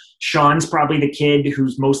there, Sean's probably the kid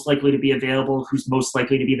who's most likely to be available, who's most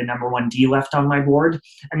likely to be the number 1 D left on my board.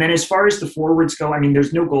 And then as far as the forwards go, I mean,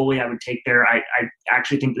 there's no goalie I would take there. I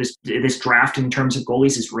actually think this draft in terms of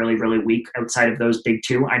goalies is really, really weak outside of those big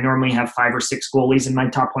two. I normally have 5 or 6 goalies in my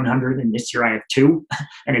top 100, and this year I have 2,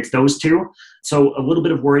 and it's those 2. So a little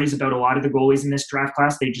bit of worries about a lot of the goalies in this draft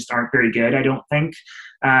class. They just aren't very good, I don't think.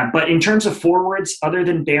 But in terms of forwards, other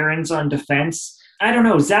than Barons on defense, I don't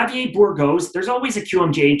know. Xavier Bourgault, there's always a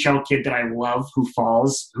QMJHL kid that I love who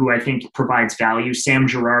falls, who I think provides value. Sam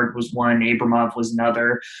Girard was one. Abramov was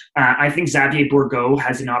another. I think Xavier Bourgault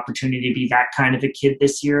has an opportunity to be that kind of a kid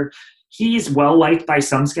this year. He's well-liked by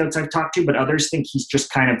some scouts I've talked to, but others think he's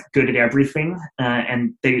just kind of good at everything,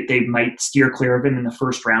 and they might steer clear of him in the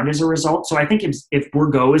first round as a result. So I think if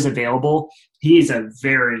Bourgault is available, he is a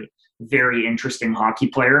very, very interesting hockey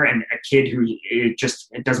player and a kid who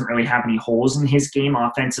it doesn't really have any holes in his game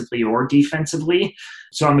offensively or defensively.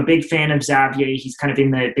 So I'm a big fan of Xavier. He's kind of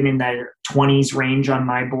been in the 20s range on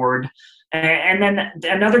my board. And then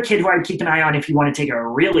another kid who I would keep an eye on if you want to take a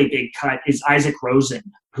really big cut is Isaac Rosen,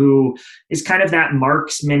 who is kind of that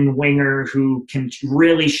marksman winger who can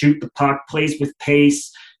really shoot the puck, plays with pace,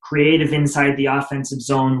 creative inside the offensive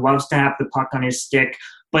zone, loves to have the puck on his stick,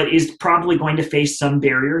 but is probably going to face some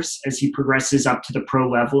barriers as he progresses up to the pro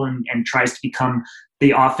level and tries to become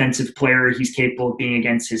the offensive player he's capable of being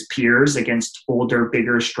against his peers, against older,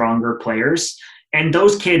 bigger, stronger players. And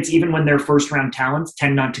those kids, even when they're first-round talents,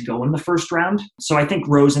 tend not to go in the first round. So I think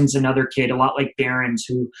Rosen's another kid, a lot like Barons,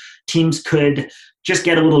 who teams could just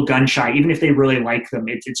get a little gun-shy, even if they really like them.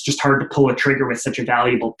 It's just hard to pull a trigger with such a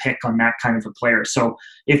valuable pick on that kind of a player. So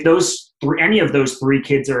if any of those 3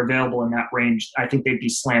 kids are available in that range, I think they'd be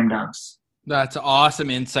slam dunks. That's awesome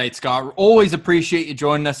insight, Scott. Always appreciate you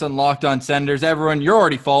joining us on Locked On Senators. Everyone, you're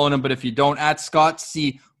already following him, but if you don't, at Scott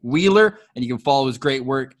C. Wheeler, and you can follow his great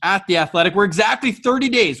work at The Athletic. We're exactly 30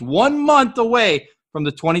 days, 1 month away from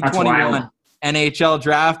the 2021 NHL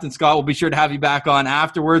draft. And Scott, we'll be sure to have you back on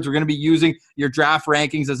afterwards. We're going to be using your draft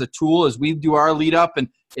rankings as a tool as we do our lead up. And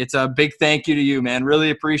it's a big thank you to you, man. Really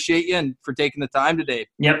appreciate you and for taking the time today.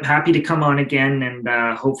 Yep. Happy to come on again. And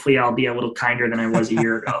hopefully I'll be a little kinder than I was a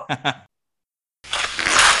year ago.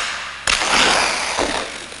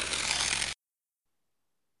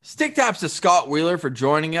 Stick taps to Scott Wheeler for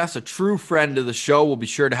joining us, a true friend of the show. We'll be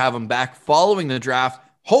sure to have him back following the draft,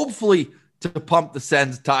 hopefully to pump the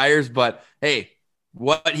Sens tires. But hey,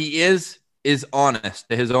 what he is honest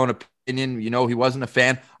to his own opinion. You know, he wasn't a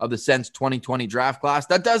fan of the Sens 2020 draft class.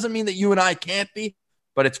 That doesn't mean that you and I can't be,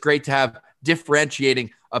 but it's great to have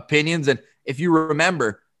differentiating opinions. And if you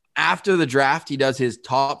remember, after the draft, he does his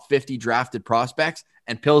top 50 drafted prospects.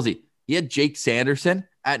 And Pilsy, he had Jake Sanderson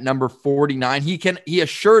at number 49. He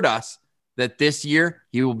assured us that this year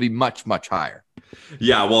he will be much, much higher.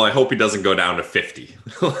 Yeah, well, I hope he doesn't go down to 50.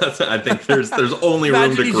 I think there's only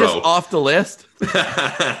room to he's grow. Just off the list.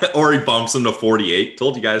 Or he bumps him to 48.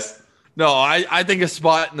 Told you guys. No, I think a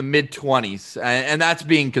spot in the mid-20s, and that's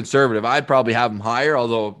being conservative. I'd probably have him higher,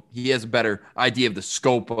 although he has a better idea of the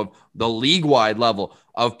scope of the league-wide level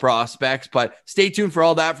of prospects. But stay tuned for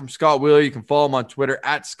all that from Scott Wheeler. You can follow him on Twitter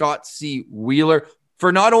at Scott C. Wheeler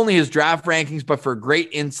for not only his draft rankings, but for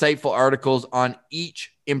great, insightful articles on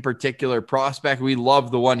each in particular prospect. We love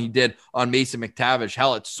the one he did on Mason McTavish.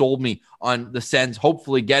 Hell, it sold me on the Sens,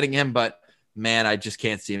 hopefully getting him, but man, I just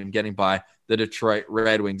can't see him getting by the Detroit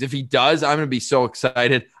Red Wings. If he does, I'm going to be so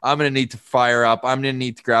excited. I'm going to need to fire up. I'm going to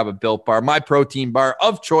need to grab a Built Bar, my protein bar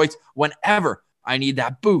of choice, whenever I need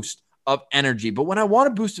that boost of energy. But when I want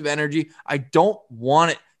a boost of energy, I don't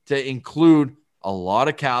want it to include a lot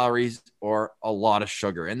of calories or a lot of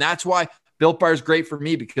sugar. And that's why Built Bar is great for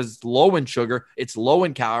me, because it's low in sugar, it's low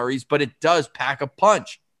in calories, but it does pack a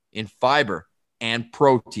punch in fiber and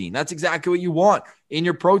protein. That's exactly what you want in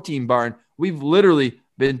your protein bar. And we've literally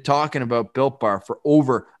been talking about Built Bar for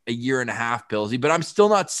over a year and a half, Pilsy, but I'm still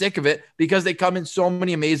not sick of it because they come in so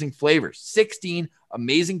many amazing flavors. 16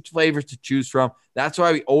 amazing flavors to choose from. That's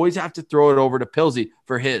why we always have to throw it over to Pilsy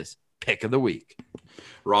for his pick of the week.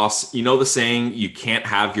 Ross, you know the saying, you can't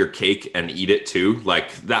have your cake and eat it too?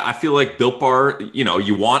 Like that, I feel like Built Bar, you know,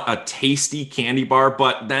 you want a tasty candy bar,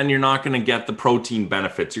 but then you're not going to get the protein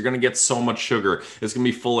benefits. You're going to get so much sugar. It's going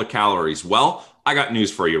to be full of calories. Well, I got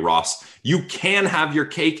news for you, Ross. You can have your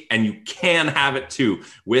cake and you can have it too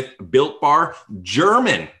with Built Bar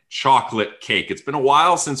German chocolate cake. It's been a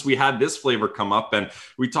while since we had this flavor come up, and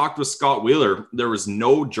we talked with Scott Wheeler. There was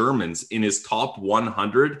no Germans in his top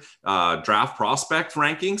 100 draft prospect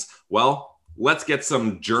rankings. Well, let's get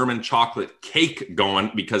some German chocolate cake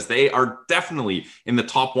going, because they are definitely in the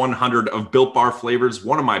top 100 of Built Bar flavors.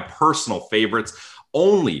 One of my personal favorites.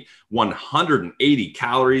 Only 180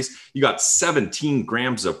 calories. You got 17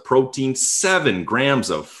 grams of protein, 7 grams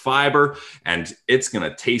of fiber, and it's going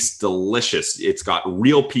to taste delicious. It's got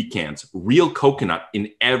real pecans, real coconut in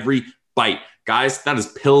every bite. Guys, that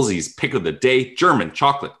is Pilsy's pick of the day, German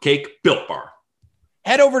chocolate cake Built Bar.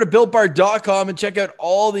 Head over to BuiltBar.com and check out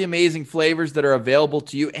all the amazing flavors that are available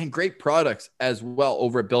to you, and great products as well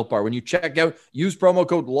over at Built Bar. When you check out, use promo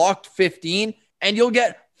code LOCKED15 and you'll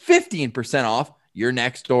get 15% off your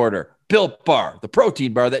next order. Built Bar, the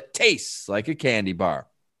protein bar that tastes like a candy bar.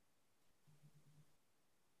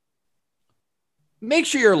 Make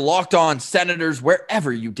sure you're Locked On Senators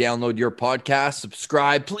wherever you download your podcast.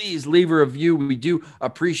 Subscribe. Please leave a review. We do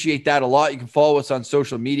appreciate that a lot. You can follow us on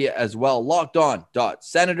social media as well.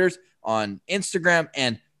 LockedOn.Senators on Instagram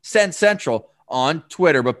and Sen Central on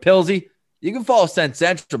Twitter. But Pilsy, you can follow Sen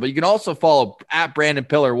Central, but you can also follow at Brandon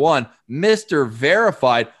Pillar 1, Mr.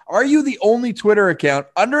 Verified. Are you the only Twitter account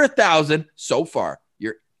under 1,000 so far?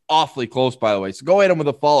 You're awfully close, by the way. So go hit him with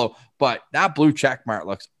a follow. But that blue check mark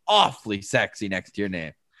looks awfully sexy next to your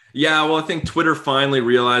name. Yeah, well, I think Twitter finally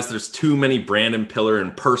realized there's too many Brandon Pillar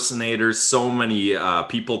impersonators, so many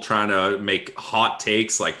people trying to make hot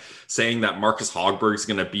takes, like saying that Marcus Hogberg is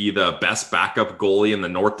going to be the best backup goalie in the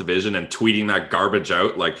North Division and tweeting that garbage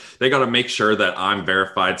out. Like, they got to make sure that I'm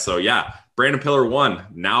verified. So yeah, Brandon Pillar 1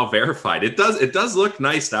 now verified. It does look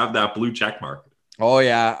nice to have that blue check mark. Oh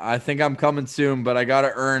yeah, I think I'm coming soon, but I got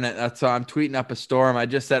to earn it. That's why I'm tweeting up a storm. I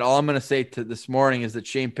just said all I'm going to say to this morning is that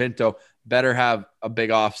Shane Pinto better have a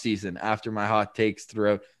big off season after my hot takes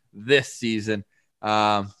throughout this season.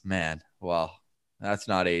 Man, well, that's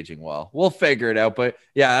not aging well. We'll figure it out, but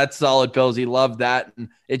yeah, that's solid, Pilsy. Love that. And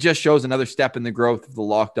it just shows another step in the growth of the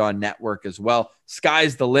Locked On Network as well.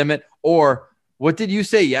 Sky's the limit. Or what did you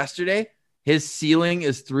say yesterday? His ceiling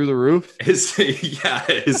is through the roof. His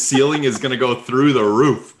ceiling is going to go through the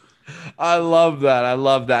roof. I love that. I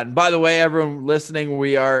love that. And by the way, everyone listening,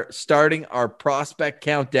 we are starting our prospect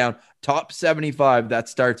countdown, top 75. That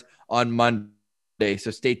starts on Monday. So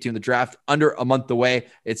stay tuned. The draft under a month away.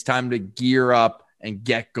 It's time to gear up and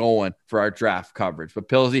get going for our draft coverage. But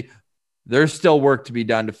Pilsy, there's still work to be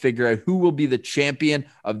done to figure out who will be the champion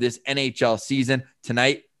of this NHL season.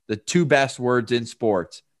 Tonight, the two best words in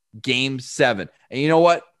sports, Game 7. And you know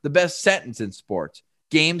what? The best sentence in sports,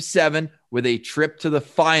 Game 7 with a trip to the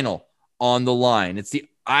final on the line. It's the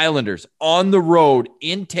Islanders on the road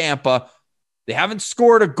in Tampa. They haven't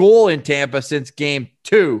scored a goal in Tampa since Game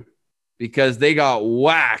 2 because they got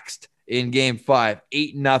waxed in Game 5,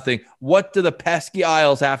 8-0. What do the pesky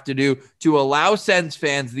Isles have to do to allow Sens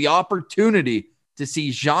fans the opportunity to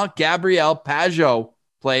see Jean-Gabriel Pageau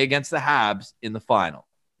play against the Habs in the final?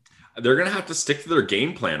 They're going to have to stick to their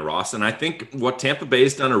game plan, Ross. And I think what Tampa Bay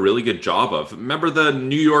has done a really good job of. Remember the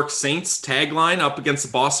New York Saints tagline up against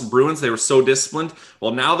the Boston Bruins? They were so disciplined.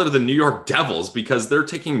 Well, now they're the New York Devils because they're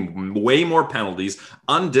taking way more penalties,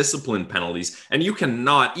 undisciplined penalties. And you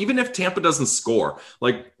cannot, even if Tampa doesn't score,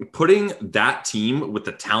 like putting that team with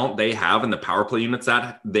the talent they have and the power play units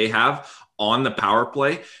that they have on the power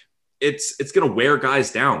play, it's going to wear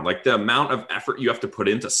guys down. Like the amount of effort you have to put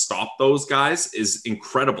in to stop those guys is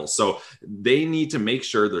incredible. So they need to make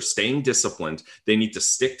sure they're staying disciplined. They need to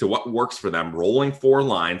stick to what works for them, rolling 4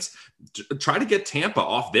 lines, try to get Tampa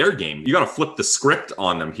off their game. You got to flip the script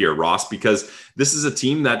on them here, Ross, because this is a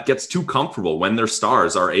team that gets too comfortable when their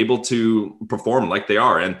stars are able to perform like they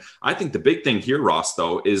are. And I think the big thing here, Ross,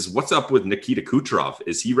 though, is what's up with Nikita Kucherov?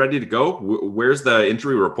 Is he ready to go? Where's the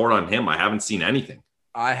injury report on him? I haven't seen anything.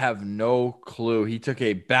 I have no clue. He took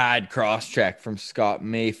a bad cross-check from Scott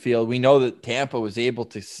Mayfield. We know that Tampa was able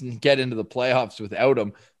to get into the playoffs without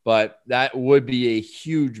him, but that would be a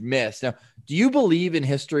huge miss. Now, do you believe in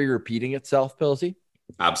history repeating itself, Pilsy?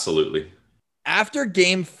 Absolutely. After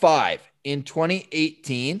Game 5 in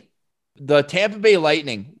 2018, the Tampa Bay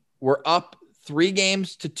Lightning were up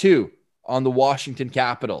 3-2 on the Washington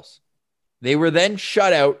Capitals. They were then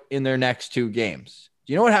shut out in their next 2 games.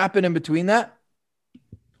 Do you know what happened in between that?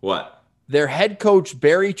 What? Their head coach,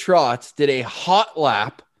 Barry Trotz, did a hot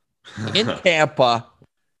lap in Tampa.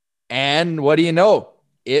 And what do you know?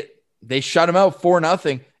 They shut him out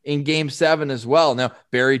 4-0 in Game 7 as well. Now,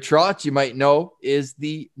 Barry Trotz, you might know, is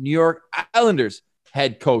the New York Islanders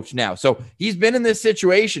head coach now. So he's been in this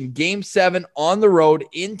situation, game 7 on the road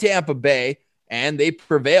in Tampa Bay, and they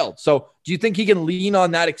prevailed. So do you think he can lean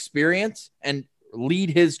on that experience and lead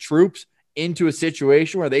his troops into a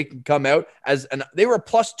situation where they can come out they were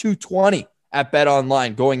plus 220 at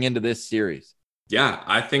BetOnline going into this series? Yeah,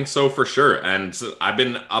 I think so for sure. And I've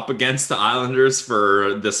been up against the Islanders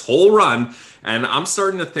for this whole run, and I'm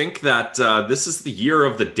starting to think that this is the year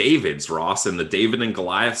of the Davids, Ross, and the David and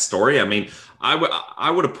Goliath story. I mean,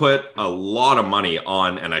 I would have put a lot of money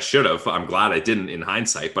on, and I should have. I'm glad I didn't in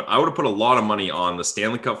hindsight, but I would have put a lot of money on the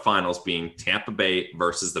Stanley Cup Finals being Tampa Bay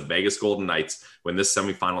versus the Vegas Golden Knights when this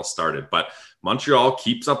semifinal started. But Montreal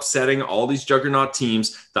keeps upsetting all these juggernaut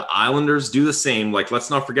teams. The Islanders do the same. Like,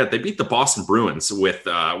 let's not forget, they beat the Boston Bruins with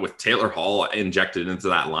Taylor Hall injected into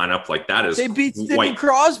that lineup. Like, that is, they beat Sidney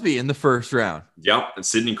Crosby in the first round. Yep, and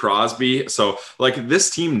Sidney Crosby. So, like,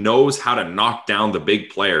 this team knows how to knock down the big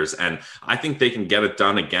players, and I think they can get it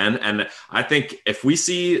done again. And I think if we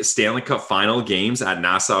see Stanley Cup final games at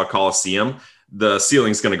Nassau Coliseum, the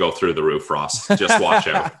ceiling's going to go through the roof, Ross. Just watch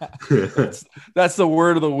out. That's the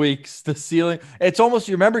word of the week. The ceiling. It's almost,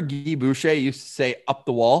 you remember Guy Boucher used to say up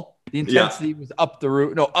the wall? The intensity was up the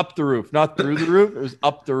roof. No, up the roof, not through the roof. It was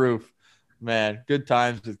up the roof. Man, good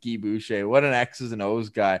times with Guy Boucher. What an X's and O's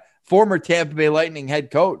guy. Former Tampa Bay Lightning head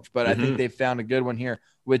coach, but I think they've found a good one here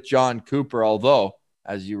with John Cooper. Although,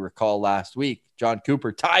 as you recall last week, John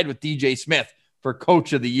Cooper tied with DJ Smith for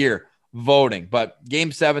Coach of the Year voting. But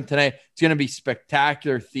game 7 tonight, it's going to be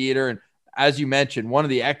spectacular theater. And as you mentioned, one of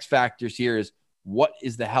the X factors here is what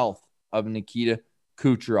is the health of Nikita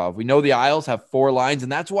Kucherov? We know the Isles have 4 lines,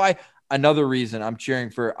 and that's why another reason I'm cheering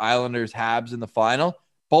for Islanders Habs in the final.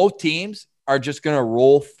 Both teams are just going to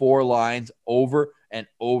roll 4 lines over and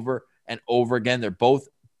over and over again. They're both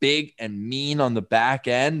big and mean on the back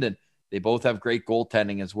end, and they both have great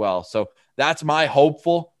goaltending as well. So that's my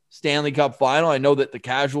hopeful Stanley Cup final. I know that the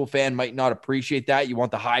casual fan might not appreciate that. You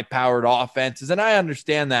want the high-powered offenses, and I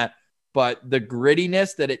understand that. But the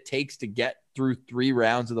grittiness that it takes to get through 3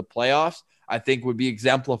 rounds of the playoffs, I think would be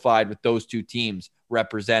exemplified with those 2 teams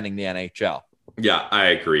representing the NHL. Yeah, I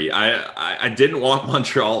agree. I didn't want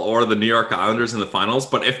Montreal or the New York Islanders in the finals,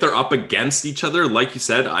 but if they're up against each other, like you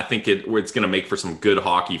said, I think it's going to make for some good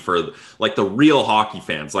hockey for like the real hockey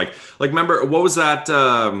fans. Like remember, what was that?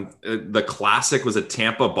 The classic was at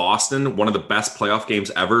Tampa, Boston, one of the best playoff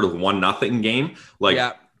games ever, the 1-0 game. Like,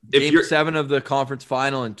 yeah, game 7 of the conference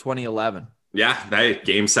final in 2011. Yeah, that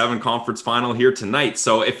game 7 conference final here tonight.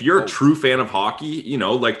 So if you're a true fan of hockey, you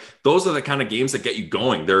know, like those are the kind of games that get you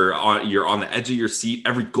going. You're on the edge of your seat.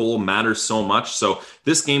 Every goal matters so much. So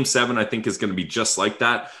this game 7, I think, is going to be just like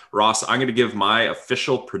that. Ross, I'm going to give my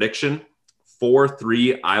official prediction: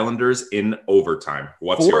 4-3 Islanders in overtime.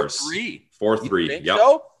 What's yours? 4-3. Yep.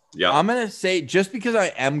 So? Yeah. I'm going to say, just because I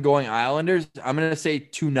am going Islanders, I'm going to say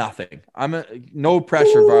 2-0. No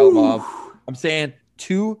pressure, Varlamov. I'm saying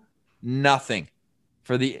 2-0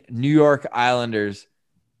 for the New York Islanders,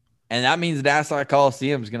 and that means Nassau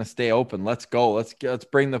Coliseum is going to stay open. Let's go. Let's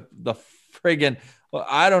bring the friggin'.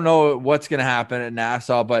 I don't know what's going to happen at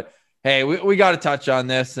Nassau, but hey, we got to touch on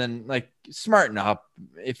this and like smarten up.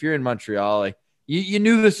 If you're in Montreal, like you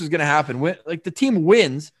knew this was going to happen. Like the team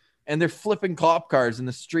wins and they're flipping cop cars in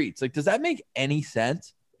the streets. Like, does that make any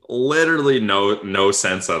sense? Literally no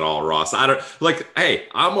sense at all, Ross. I don't like, hey,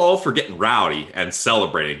 I'm all for getting rowdy and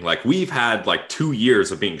celebrating. Like, we've had like 2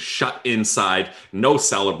 years of being shut inside, no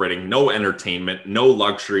celebrating, no entertainment, no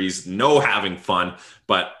luxuries, no having fun.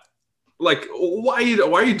 But like, why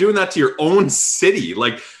are you doing that to your own city?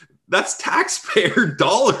 Like, that's taxpayer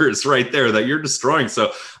dollars right there that you're destroying.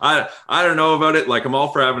 So I don't know about it. Like, I'm all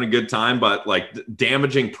for having a good time, but like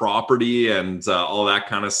damaging property and all that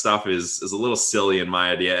kind of stuff is a little silly in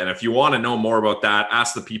my idea. And if you want to know more about that,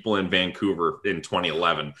 ask the people in Vancouver in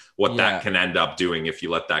 2011 what that can end up doing if you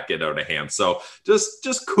let that get out of hand. So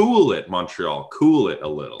just cool it, Montreal. Cool it a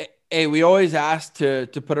little. Hey, we always ask to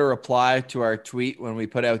put a reply to our tweet when we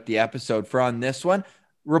put out the episode. For on this one,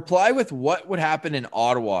 reply with what would happen in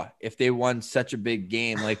Ottawa if they won such a big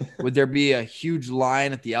game. Like, would there be a huge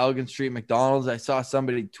line at the Elgin Street McDonald's? I saw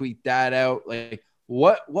somebody tweet that out. Like,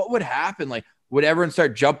 what would happen? Like, would everyone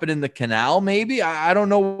start jumping in the canal? Maybe. I don't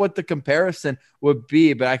know what the comparison would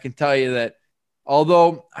be, but I can tell you that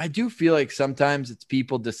although I do feel like sometimes it's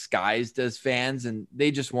people disguised as fans and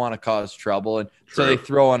they just want to cause trouble. And so they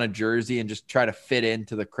throw on a jersey and just try to fit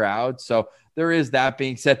into the crowd. So there is that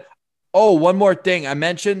being said. Oh, one more thing. I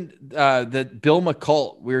mentioned that Bill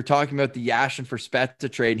McCult, we were talking about the Yashin for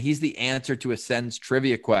Spezza trade. He's the answer to a Sens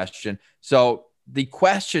trivia question. So the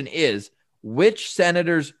question is, which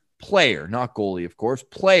Senators player, not goalie, of course,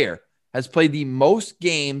 player, has played the most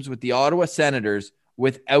games with the Ottawa Senators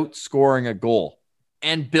without scoring a goal?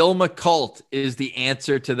 And Bill McCult is the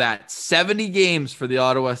answer to that. 70 games for the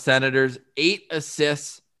Ottawa Senators, 8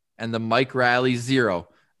 assists, and the Mike Riley 0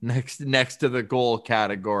 next to the goal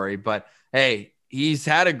category. But hey, he's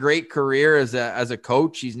had a great career as a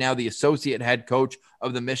coach. He's now the associate head coach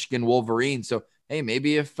of the Michigan Wolverines. So hey,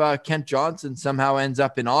 maybe if Kent Johnson somehow ends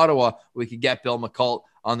up in Ottawa, we could get Bill McCult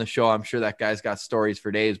on the show. I'm sure that guy's got stories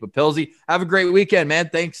for days. But Pilsy, have a great weekend, man.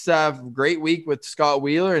 Thanks. Great week with Scott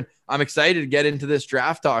Wheeler, and I'm excited to get into this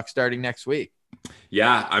draft talk starting next week.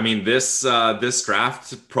 Yeah, I mean, this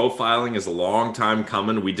draft profiling is a long time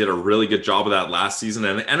coming. We did a really good job of that last season,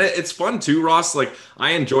 and it's fun too, Ross. Like,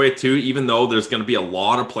 I enjoy it too, even though there's going to be a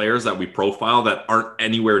lot of players that we profile that aren't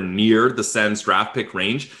anywhere near the Sens draft pick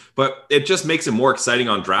range. But it just makes it more exciting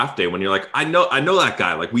on draft day when you're like, I know that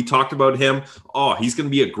guy. Like, we talked about him. Oh, he's going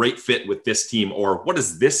to be a great fit with this team. Or what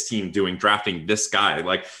is this team doing drafting this guy?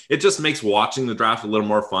 Like, it just makes watching the draft a little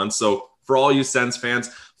more fun. So for all you Sens fans,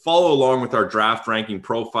 follow along with our draft ranking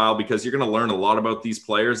profile, because you're going to learn a lot about these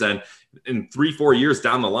players. And in 3-4 years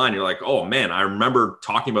down the line, you're like, oh man, I remember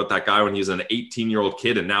talking about that guy when he was an 18-year-old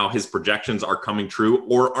kid, and now his projections are coming true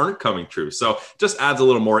or aren't coming true. So just adds a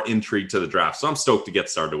little more intrigue to the draft. So I'm stoked to get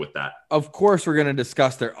started with that. Of course, we're going to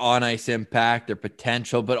discuss their on-ice impact, their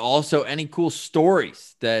potential, but also any cool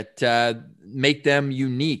stories that make them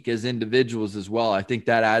unique as individuals as well. I think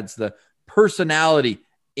that adds the personality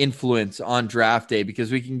influence on draft day, because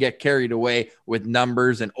we can get carried away with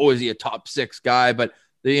numbers and, oh, is he a top 6 guy? But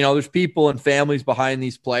there's people and families behind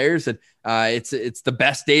these players, and it's the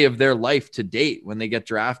best day of their life to date when they get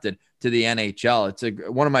drafted to the NHL. It's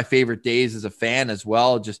one of my favorite days as a fan as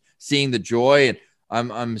well, just seeing the joy. And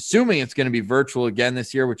I'm assuming it's going to be virtual again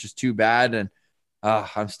this year, which is too bad. And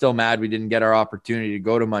I'm still mad we didn't get our opportunity to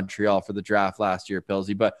go to Montreal for the draft last year,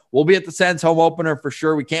 Pilsy. But we'll be at the Sens home opener for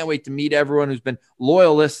sure. We can't wait to meet everyone who's been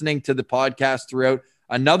loyal listening to the podcast throughout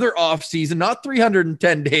another off season, not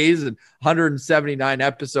 310 days and 179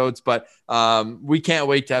 episodes, but we can't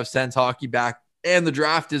wait to have Sens hockey back. And the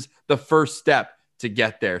draft is the first step to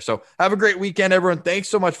get there. So have a great weekend, everyone. Thanks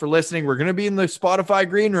so much for listening. We're going to be in the Spotify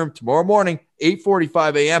green room tomorrow morning,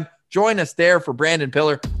 8:45 a.m. Join us there. For Brandon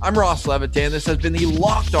Pillar, I'm Ross Levitan. This has been the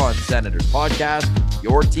Locked On Senators podcast,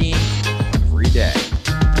 your team every day.